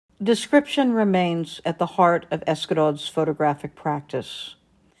Description remains at the heart of Eskerod's photographic practice.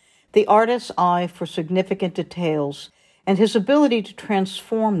 The artist's eye for significant details and his ability to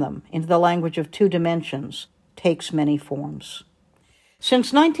transform them into the language of two dimensions takes many forms.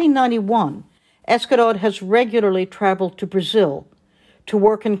 Since 1991, Eskerod has regularly traveled to Brazil to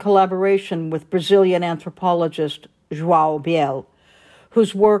work in collaboration with Brazilian anthropologist João Biehl,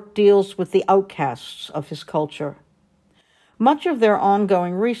 whose work deals with the outcasts of his culture. Much of their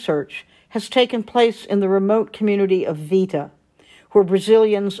ongoing research has taken place in the remote community of Vita, where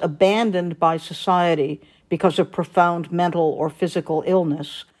Brazilians abandoned by society because of profound mental or physical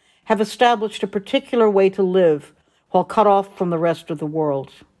illness have established a particular way to live while cut off from the rest of the world.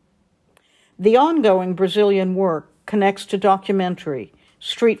 The ongoing Brazilian work connects to documentary,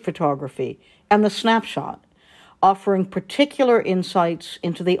 street photography, and the snapshot, offering particular insights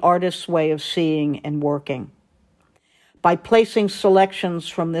into the artist's way of seeing and working. By placing selections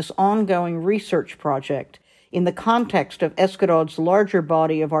from this ongoing research project in the context of Eskerod's larger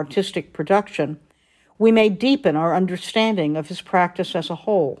body of artistic production, we may deepen our understanding of his practice as a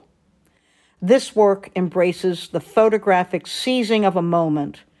whole. This work embraces the photographic seizing of a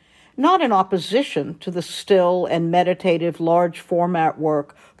moment, not in opposition to the still and meditative large-format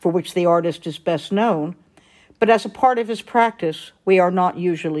work for which the artist is best known, but as a part of his practice we are not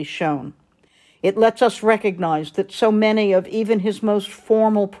usually shown. It lets us recognize that so many of even his most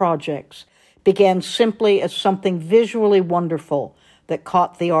formal projects began simply as something visually wonderful that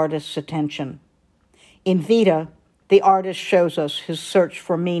caught the artist's attention. In Vita, the artist shows us his search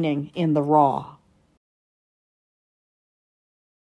for meaning in the raw.